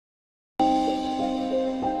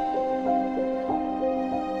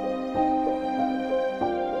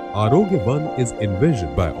Arogya Van is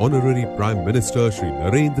envisioned by Honorary Prime Minister Shri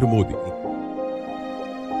Narendra Modi.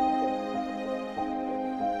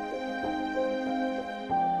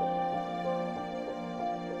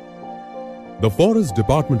 The Forest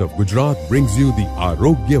Department of Gujarat brings you the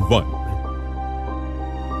Arogya Van,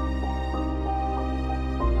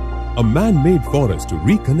 a man-made forest to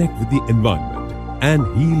reconnect with the environment and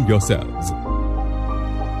heal yourselves.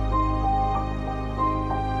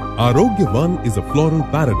 Arogya Van is a floral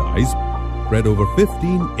paradise spread over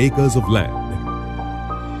 15 acres of land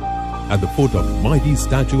at the foot of mighty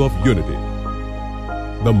Statue of Unity.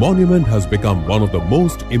 The monument has become one of the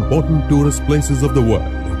most important tourist places of the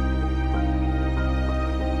world.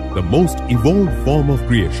 The most evolved form of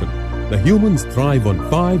creation, the humans thrive on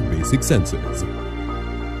 5 basic senses.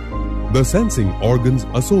 The sensing organs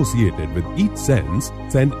associated with each sense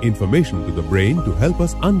send information to the brain to help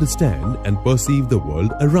us understand and perceive the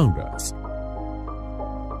world around us.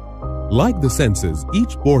 Like the senses,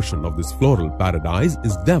 each portion of this floral paradise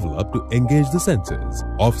is developed to engage the senses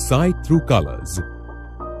of sight through colors,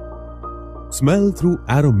 smell through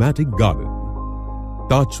aromatic garden,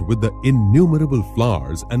 touch with the innumerable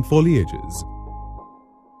flowers and foliages,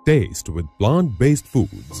 taste with plant-based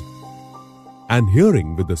foods, and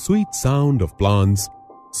hearing with the sweet sound of plants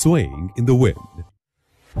swaying in the wind.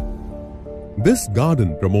 This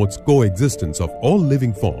garden promotes coexistence of all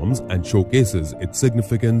living forms and showcases its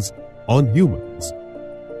significance on humans.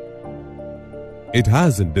 It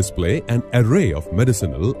has in display an array of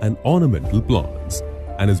medicinal and ornamental plants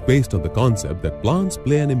and is based on the concept that plants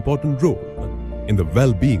play an important role in the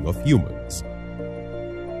well-being of humans.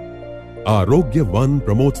 Arogya Van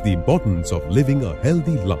promotes the importance of living a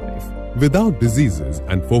healthy life without diseases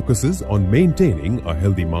and focuses on maintaining a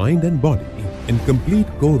healthy mind and body in complete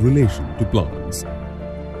correlation to plants.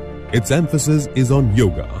 Its emphasis is on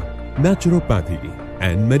yoga, naturopathy,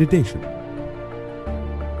 and meditation.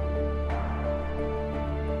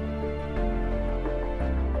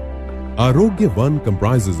 Arogya Van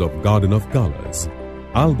comprises of Garden of Colors,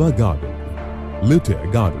 Alba Garden,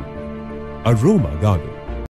 Lutea Garden, Aroma Garden,